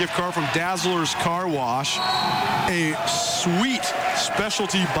 $250 gift card from Dazzler's Car Wash, a sweet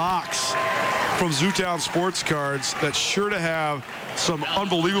specialty box from Zootown Sports Cards that's sure to have some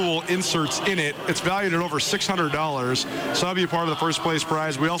unbelievable inserts in it. It's valued at over $600, so that'll be a part of the first place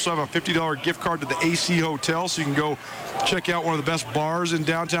prize. We also have a $50 gift card to the AC Hotel, so you can go check out one of the best bars in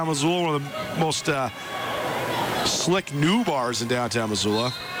downtown Missoula, one of the most slick new bars in downtown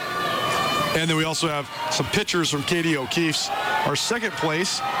Missoula. And then we also have some pictures from Katie O'Keefe's. Our second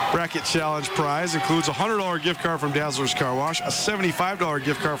place bracket challenge prize includes a $100 gift card from Dazzler's Car Wash, a $75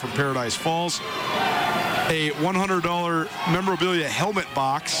 gift card from Paradise Falls, a $100 memorabilia helmet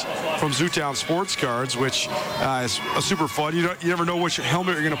box from Zootown Sports Cards, which is super fun. You never know which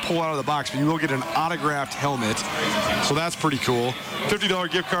helmet you're going to pull out of the box, but you will get an autographed helmet, so that's pretty cool. $50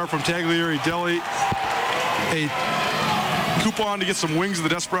 gift card from Taglieri Deli, a coupon to get some wings at the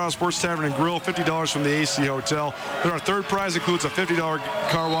Desperado Sports Tavern and Grill, $50 from the AC Hotel. Then our third prize includes a $50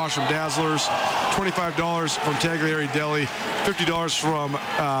 car wash from Dazzlers, $25 from Taglieri Deli, $50 from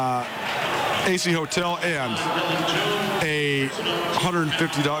AC Hotel, and a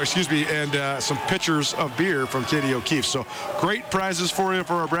 $150, and some pitchers of beer from Katie O'Keefe. So great prizes for you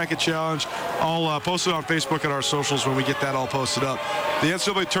for our bracket challenge. I'll post it on Facebook and our socials when we get that all posted up. The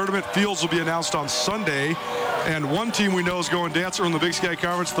NCAA tournament fields will be announced on Sunday. And one team we know is going dancer in the Big Sky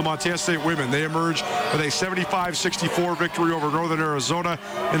Conference, the Montana State women. They emerge with a 75-64 victory over Northern Arizona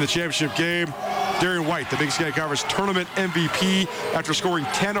in the championship game. Darian White, the Big Sky Conference tournament MVP, after scoring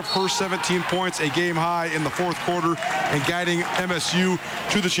 10 of her 17 points, a game high in the fourth quarter, and guiding MSU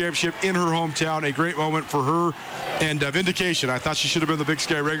to the championship in her hometown. A great moment for her and vindication. I thought she should have been the Big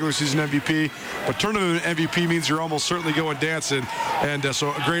Sky regular season MVP, but tournament MVP means you're almost certainly going dancing. And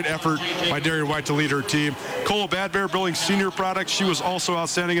so a great effort by Darian White to lead her team. Cola Bad Bear Building senior product. She was also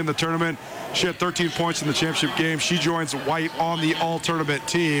outstanding in the tournament. She had 13 points in the championship game. She joins White on the all-tournament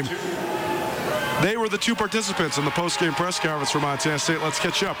team. They were the two participants in the post-game press conference for Montana State. Let's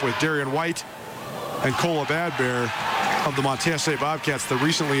catch up with Darian White and Cola Bad Bear of the Montana State Bobcats, the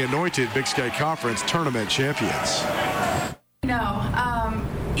recently anointed Big Sky Conference tournament champions.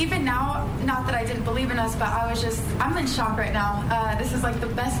 Even now, not that I didn't believe in us, but I'm in shock right now. This is like the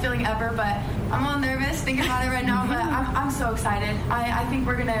best feeling ever, but I'm a little nervous thinking about it right now, but I'm so excited. I think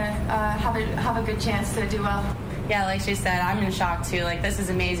we're going to have a good chance to do well. Yeah, like she said, I'm in shock too. Like, this is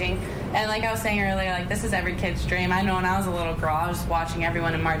amazing. And like I was saying earlier, like, this is every kid's dream. I know when I was a little girl, I was watching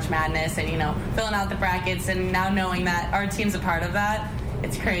everyone in March Madness and, filling out the brackets, and now knowing that our team's a part of that,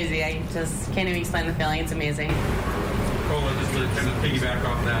 it's crazy. I just can't even explain the feeling. It's amazing. Cola, just to kind of piggyback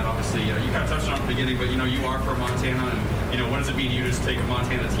off that, obviously, you kind of touched on it at the beginning, but, you are from Montana, and, what does it mean to you to take a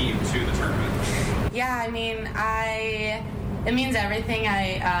Montana team to the tournament? Yeah, it means everything.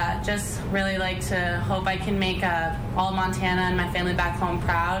 I just really like to hope I can make all Montana and my family back home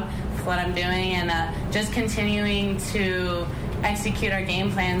proud for what I'm doing, and just continuing to execute our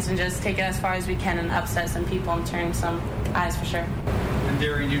game plans and just take it as far as we can and upset some people and turn some eyes for sure. And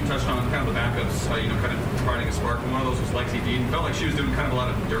Darian, you touched on kind of the backups, kind of providing a spark. And one of those was Lexi Dean. Felt like she was doing kind of a lot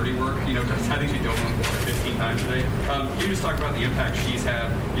of dirty work. I think she dove on 15 times today. Can you just talk about the impact she's had,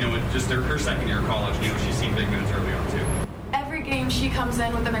 with just her second year of college? She's seen big minutes early on too. Every game she comes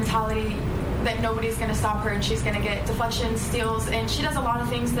in with the mentality that nobody's going to stop her, and she's going to get deflections, steals, and she does a lot of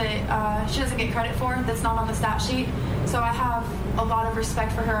things that she doesn't get credit for that's not on the stat sheet. So I have a lot of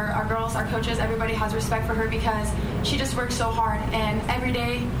respect for her. Our girls, our coaches, everybody has respect for her because she just works so hard, and every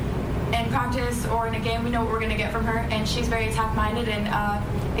day in practice or in a game, we know what we're going to get from her, and she's very attack-minded, and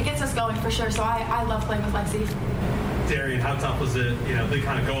it gets us going for sure. So I love playing with Lexi. Darian, how tough was it, they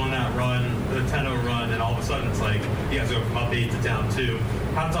kind of go on that run, the 10-0 run, and all of a sudden it's like you guys go from up 8 to down 2.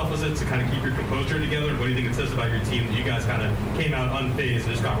 How tough was it to kind of keep your composure together? And what do you think it says about your team that you guys kind of came out unfazed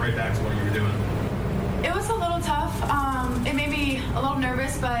and just got right back to what you were doing? It was a little tough. It made me a little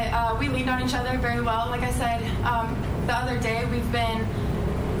nervous, but we leaned on each other very well. Like I said the other day, we've been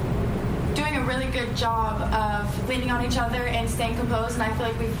doing a really good job of leaning on each other and staying composed, and I feel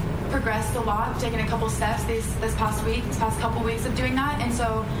like we've progressed a lot. We've taken a couple steps this past couple weeks of doing that, and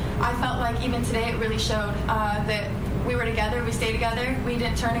so I felt like even today it really showed that we were together, we stayed together, we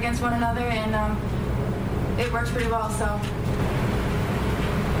didn't turn against one another, and it worked pretty well. So,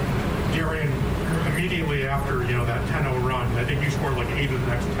 Darian, immediately after that 10-0 run, I think you scored like 8 of the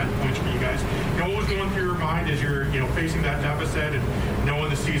next 10 points for you guys. What was going through your mind as you're facing that deficit and knowing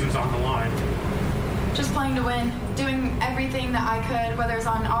the season's on the line? Just playing to win, doing everything that I could, whether it's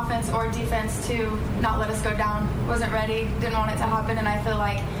on offense or defense, to not let us go down. Wasn't ready, didn't want it to happen, and I feel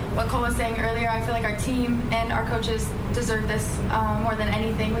like what Cole was saying earlier, I feel like our team and our coaches deserve this more than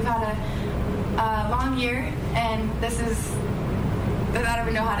anything. We've had a long year, and this is, I don't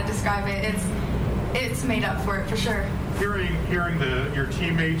even know how to describe it. It's made up for it for sure. Hearing your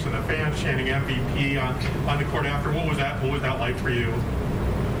teammates and the fans chanting MVP on the court after, what was that like for you?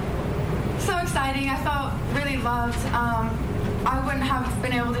 So exciting. I felt really loved. I wouldn't have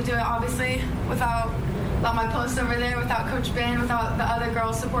been able to do it, obviously, without my post over there, without Coach Ben, without the other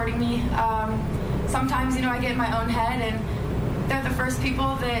girls supporting me. Sometimes, I get in my own head, and they're the first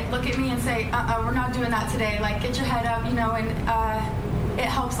people that look at me and say, we're not doing that today. Like, get your head up, and it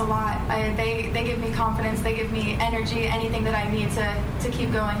helps a lot. They give me confidence. They give me energy, anything that I need to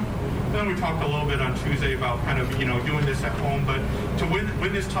keep going. Then we talked a little bit on Tuesday about kind of, doing this at home, but to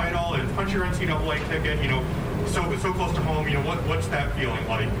win this title and punch your NCAA ticket, so close to home, what's that feeling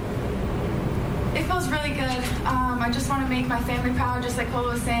like? It feels really good. I just want to make my family proud, just like Cole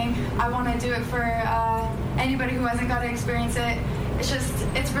was saying. I want to do it for anybody who hasn't got to experience it.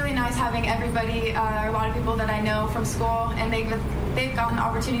 It's really nice having everybody, a lot of people that I know from school, and they've gotten the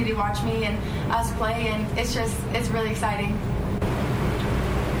opportunity to watch me and us play, and it's really exciting.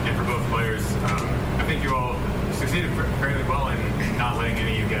 And for both players, I think you all succeeded fairly well in not letting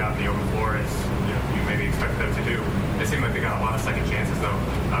any of you get out in the open floor as you maybe expected them to do. It seemed like they got a lot of second chances, though.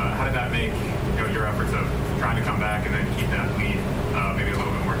 How did that make your efforts of trying to come back and then keep that lead maybe a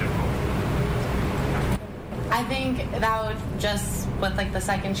little bit more difficult? I think that would just, with like the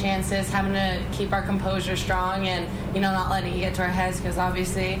second chances, having to keep our composure strong and, not letting it get to our heads, because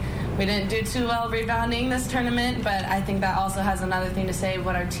obviously we didn't do too well rebounding this tournament, but I think that also has another thing to say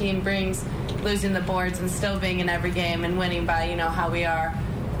what our team brings, losing the boards and still being in every game and winning by, how we are.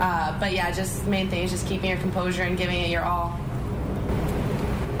 But yeah, just main thing is just keeping your composure and giving it your all.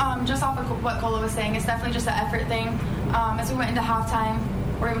 Just off of what Cola was saying, it's definitely just an effort thing. As we went into halftime,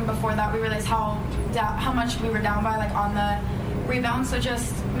 or even before that, we realized how much we were down by, like on the rebound. So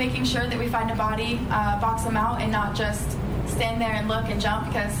just making sure that we find a body, box them out, and not just stand there and look and jump,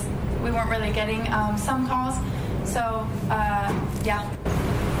 because we weren't really getting some calls. So yeah.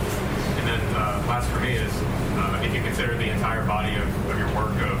 And then last for me is, if you consider the entire body of your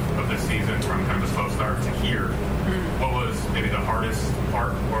work of this season, from kind of a slow start to here, what was maybe the hardest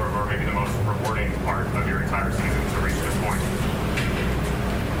part or maybe the most rewarding part of your entire season to reach this point?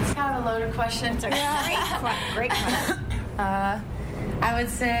 It's kind of a loaded question. Great question. I would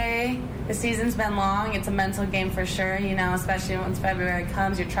say the season's been long. It's a mental game for sure, especially once February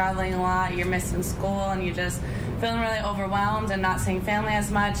comes. You're traveling a lot, you're missing school, and you're just feeling really overwhelmed and not seeing family as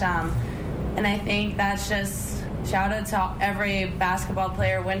much. And I think that's just shout out to every basketball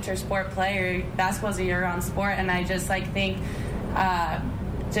player, winter sport player. Basketball's a year-round sport, and I just think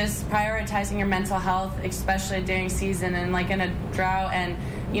just prioritizing your mental health, especially during season and in a drought, and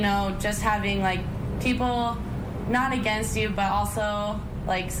just having people not against you, but also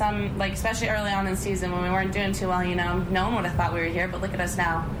especially early on in season when we weren't doing too well, no one would have thought we were here, but look at us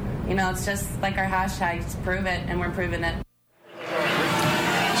now. It's just like our hashtag, just prove it, and we're proving it.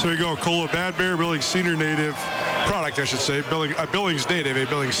 So there you go, Cola Bad Bear, Billings senior native product, I should say. Billings native, a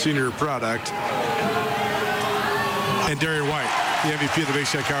Billings senior product. And Darian White, the MVP of the Big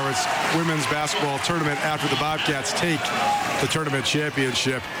Sky Conference women's basketball tournament after the Bobcats take the tournament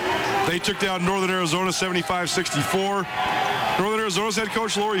championship. They took down Northern Arizona 75-64. Northern Arizona's head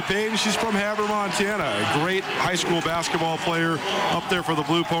coach, Lori Payton. She's from Havre, Montana. A great high school basketball player up there for the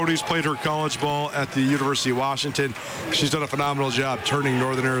Blue Ponies. Played her college ball at the University of Washington. She's done a phenomenal job turning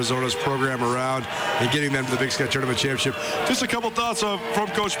Northern Arizona's program around and getting them to the Big Sky Tournament Championship. Just a couple thoughts from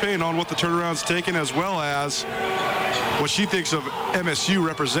Coach Payton on what the turnaround's taken, as well as what she thinks of MSU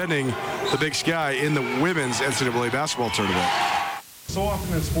representing the Big Sky in the women's NCAA basketball tournament. So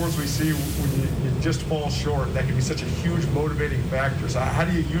often in sports we see when you just fall short, that can be such a huge motivating factor. So how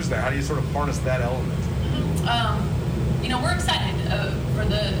do you use that? How do you sort of harness that element? We're excited for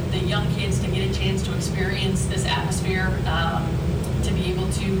the young kids to get a chance to experience this atmosphere, to be able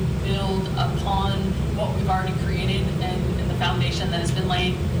to build upon what we've already created and the foundation that has been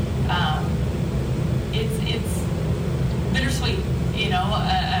laid. It's bittersweet,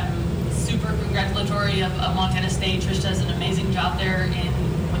 super congratulatory of Montana State. Trish does an amazing job there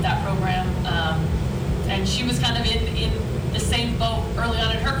with that program. And she was kind of in the same boat early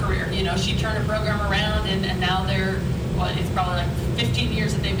on in her career. She turned her program around, and now it's probably like 15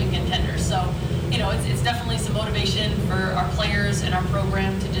 years that they've been contenders. So, it's definitely some motivation for our players and our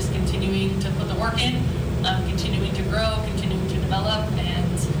program to just continuing to put the work in, continuing to grow, continuing to develop,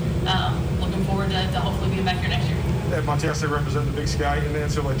 and looking forward to hopefully being back here next year. At Montana State represent the Big Sky in the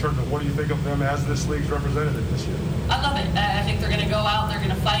NCAA tournament. What do you think of them as this league's representative this year? I love it. I think they're going to go out, they're going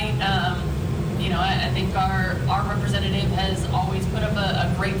to fight. I think our representative has always put up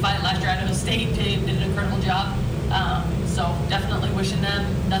a great fight. Last year, Idaho State did an incredible job. So definitely wishing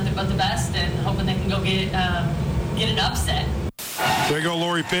them nothing but the best and hoping they can go get an upset. There you go,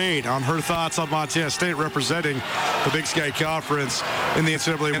 Lori Payton on her thoughts on Montana State representing the Big Sky Conference in the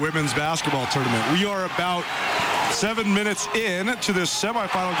NCAA women's basketball tournament. We are about 7 minutes in to this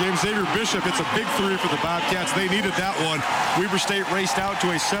semifinal game. Xavier Bishop hits a big three for the Bobcats. They needed that one. Weber State raced out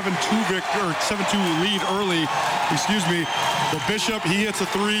to a 7-2 lead early. But Bishop, he hits a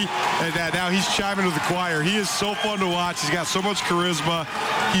three, and now he's chiming to the choir. He is so fun to watch. He's got so much charisma.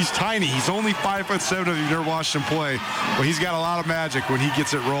 He's tiny. He's only 5'7" if you've never watched him play. But he's got a lot of magic when he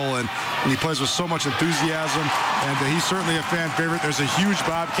gets it rolling. And he plays with so much enthusiasm. And he's certainly a fan favorite. There's a huge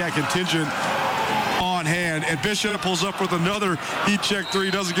Bobcat contingent on hand, and Bishop pulls up with another heat check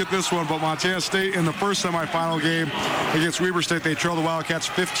three. Doesn't get this one, but Montana State in the first semifinal game against Weber State, they trail the Wildcats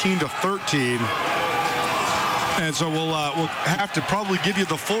 15-13. And so we'll have to probably give you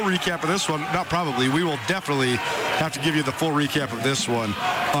the full recap of this one. Not probably, we will definitely have to give you the full recap of this one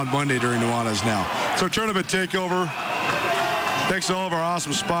on Monday during Nuanez Now. So Tournament Takeover. Thanks to all of our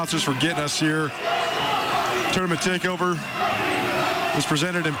awesome sponsors for getting us here. Tournament Takeover is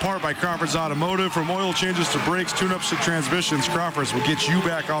presented in part by Crawford's Automotive. From oil changes to brakes, tune-ups to transmissions, Crawford's will get you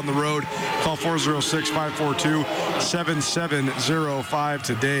back on the road. Call 406-542-7705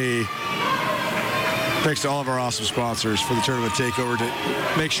 today. Thanks to all of our awesome sponsors for the Tournament Takeover to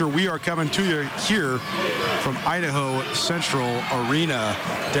make sure we are coming to you here from Idaho Central Arena,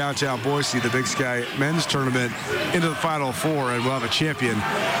 downtown Boise, the Big Sky Men's Tournament into the Final Four, and we'll have a champion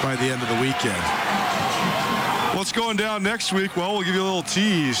by the end of the weekend. What's going down next week? Well, we'll give you a little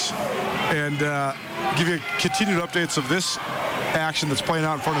tease and give you continued updates of this action that's playing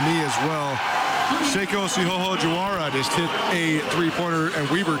out in front of me as well. Seiko Sihoho Jawara just hit a three-pointer, and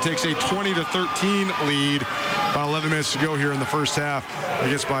Weber takes a 20-13 lead. About 11 minutes to go here in the first half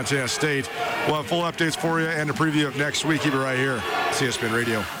against Montana State. We'll have full updates for you and a preview of next week. Keep it right here, CSPN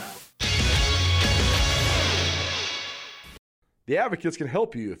Radio. The Advocates can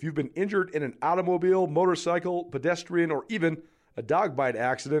help you if you've been injured in an automobile, motorcycle, pedestrian, or even a dog bite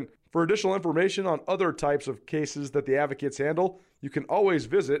accident. For additional information on other types of cases that the Advocates handle, you can always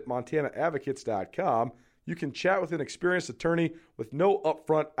visit MontanaAdvocates.com. You can chat with an experienced attorney with no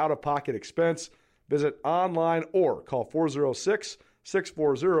upfront out-of-pocket expense. Visit online or call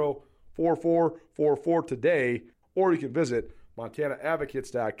 406-640-4444 today, or you can visit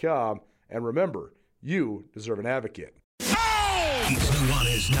MontanaAdvocates.com. And remember, you deserve an advocate. It's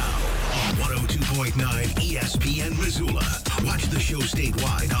Nuanez Now on 102.9 ESPN Missoula. Watch the show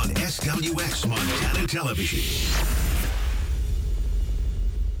statewide on SWX Montana Television.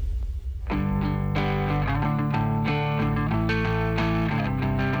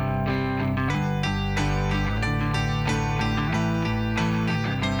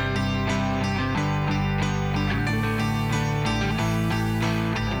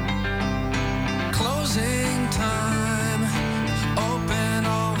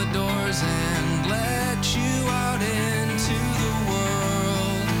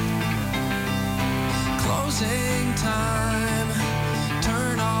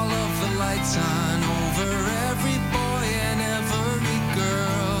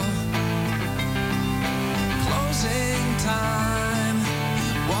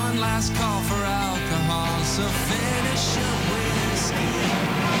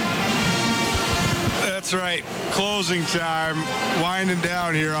 That's right. Closing time. Winding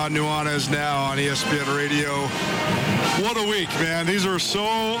down here on Nuanez Now on ESPN Radio. What a week, man. These are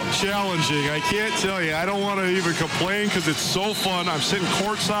so challenging. I can't tell you. I don't want to even complain because it's so fun. I'm sitting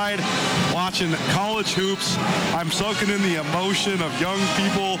courtside watching college hoops. I'm soaking in the emotion of young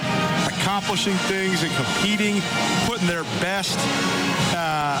people accomplishing things and competing, putting their best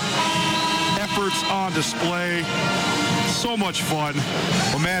efforts on display. So much fun.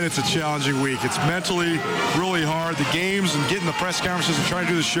 But man, it's a challenging week. It's mentally really hard. The games and getting the press conferences and trying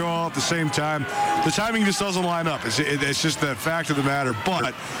to do the show all at the same time. The timing just doesn't line up. It's just the fact of the matter.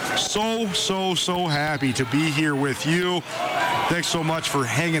 But so happy to be here with you. Thanks so much for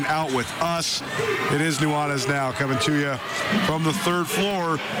hanging out with us. It is Nuanez Now coming to you from the third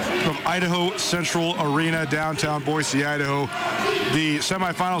floor of Idaho Central Arena, downtown Boise, Idaho. The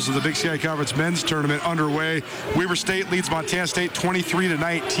semifinals of the Big Sky Conference men's tournament underway. Weber State leads Montana State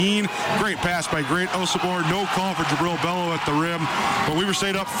 23-19. Great pass by Grant Osibor. No call for Jabril Bello at the rim. But Weber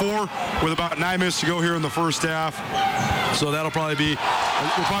State up 4 with about 9 minutes to go here in the first half. So that'll probably be, we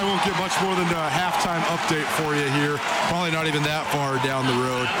probably won't get much more than a halftime update for you here. Probably not even that far down the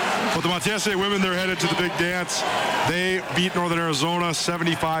road. But the Montana State women, they're headed to the big dance. They beat Northern Arizona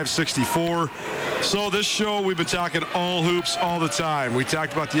 75-64. So this show, we've been talking all hoops all the time. We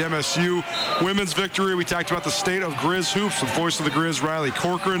talked about the MSU women's victory. We talked about the state of Grizz hoops with voice of the Grizz, Riley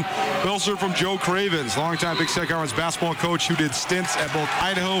Corcoran. We also heard from Joe Cravens, longtime Big Sky Conference basketball coach who did stints at both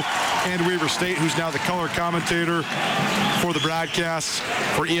Idaho and Weber State, who's now the color commentator for the broadcasts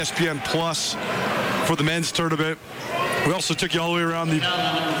for ESPN Plus for the men's tournament. We also took you all the way around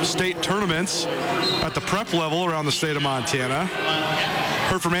the state tournaments at the prep level around the state of Montana.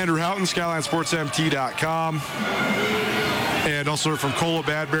 Heard from Andrew Houghton, SkylineSportsMT.com. And also heard from Kola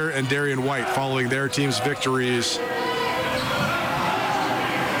Badbear and Darian White following their team's victories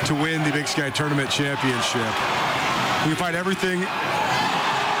to win the Big Sky Tournament Championship. We can find everything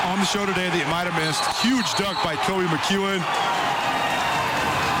on the show today that you might have missed. Huge dunk by Kobe McEwen.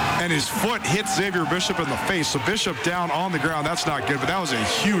 And his foot hit Xavier Bishop in the face. So Bishop down on the ground. That's not good, but that was a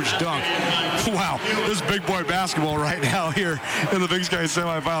huge dunk. Wow, this is big boy basketball right now here in the Big Sky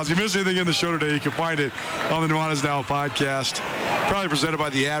semifinals. If you missed anything in the show today, you can find it on the Nuanez Now podcast. Probably presented by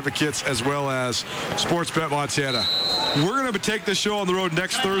the Advocates as well as Sportsbet Montana. We're going to take this show on the road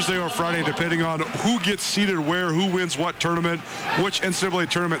next Thursday or Friday, depending on who gets seated where, who wins what tournament, which NCAA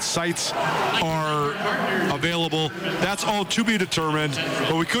tournament sites are available. That's all to be determined,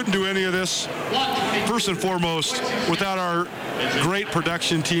 but we couldn't do any of this, first and foremost, without our great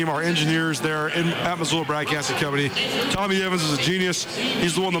production team, our engineers there at Missoula Broadcasting Company. Tommy Evans is a genius.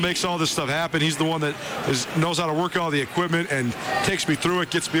 He's the one that makes all this stuff happen. He's the one that knows how to work all the equipment and takes me through it,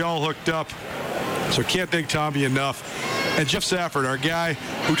 gets me all hooked up. So can't thank Tommy enough. And Jeff Safford, our guy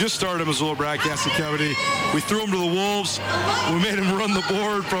who just started at Missoula Broadcasting Company. We threw him to the Wolves. We made him run the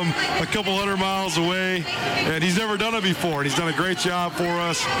board from a couple hundred miles away. And he's never done it before. And he's done a great job for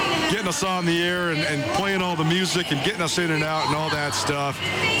us, getting us on the air and playing all the music and getting us in and out and all that stuff.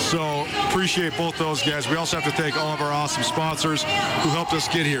 So appreciate both those guys. We also have to thank all of our awesome sponsors who helped us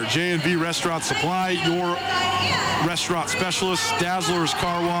get here. J&V Restaurant Supply, your restaurant specialist. Dazzler's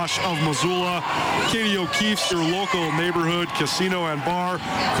Car Wash of Missoula. Katie O'Keefe's, your local neighborhood casino and bar.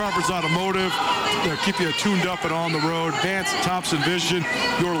 Crawford's Automotive, keep you tuned up and on the road. Vance Thompson Vision,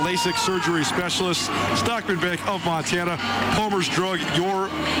 your LASIK surgery specialist. Stockman Bank of Montana. Palmer's Drug, your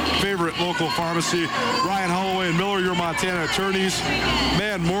favorite local pharmacy. Ryan Holloway and Miller, your Montana attorneys.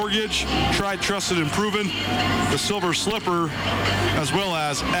 Man Mortgage, tried, trusted, and proven. The Silver Slipper, as well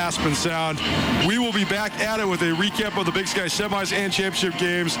as Aspen Sound. We will be back at it with a recap of the Big Sky semis and championship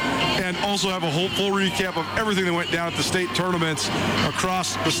games, and also have a full recap of everything that went down at the state tournaments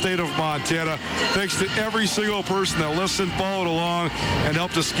across the state of Montana. Thanks to every single person that listened, followed along, and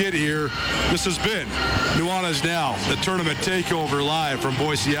helped us get here. This has been Nuanez Now, the tournament takeover live from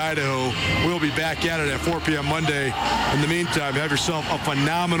Boise, Idaho. We'll be back at it at 4 p.m. Monday. In the meantime, have yourself a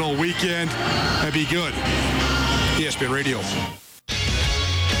phenomenal weekend and be good. ESPN Radio.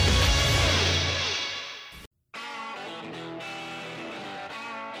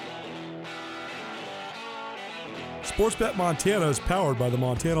 Sportsbet Montana is powered by the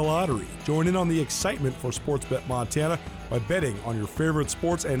Montana Lottery. Join in on the excitement for Sportsbet Montana by betting on your favorite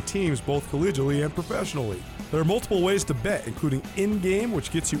sports and teams both collegially and professionally. There are multiple ways to bet, including in-game,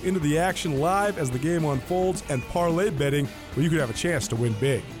 which gets you into the action live as the game unfolds, and parlay betting, where you could have a chance to win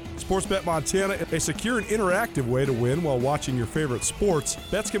big. Sportsbet Montana, a secure and interactive way to win while watching your favorite sports.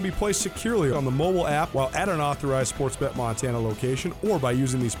 Bets can be placed securely on the mobile app while at an authorized Sportsbet Montana location or by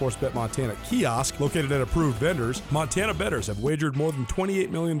using the Sportsbet Montana kiosk located at approved vendors. Montana bettors have wagered more than $28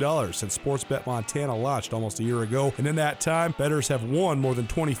 million since Sportsbet Montana launched almost a year ago, and in that time, bettors have won more than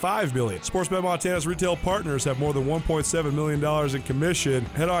 $25 million. Sportsbet Montana's retail partners have more than $1.7 million in commission.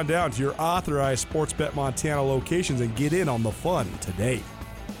 Head on down to your authorized Sportsbet Montana locations and get in on the fun today.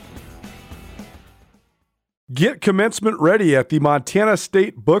 Get commencement ready at the Montana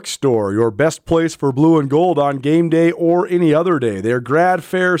State Bookstore, your best place for blue and gold on game day or any other day. Their grad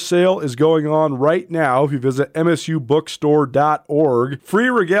fair sale is going on right now if you visit msubookstore.org. Free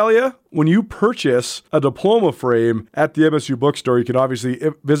regalia when you purchase a diploma frame at the MSU Bookstore. You can obviously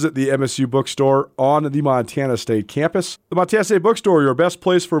visit the MSU Bookstore on the Montana State campus. The Montana State Bookstore, your best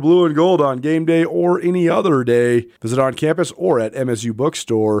place for blue and gold on game day or any other day. Visit on campus or at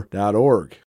msubookstore.org.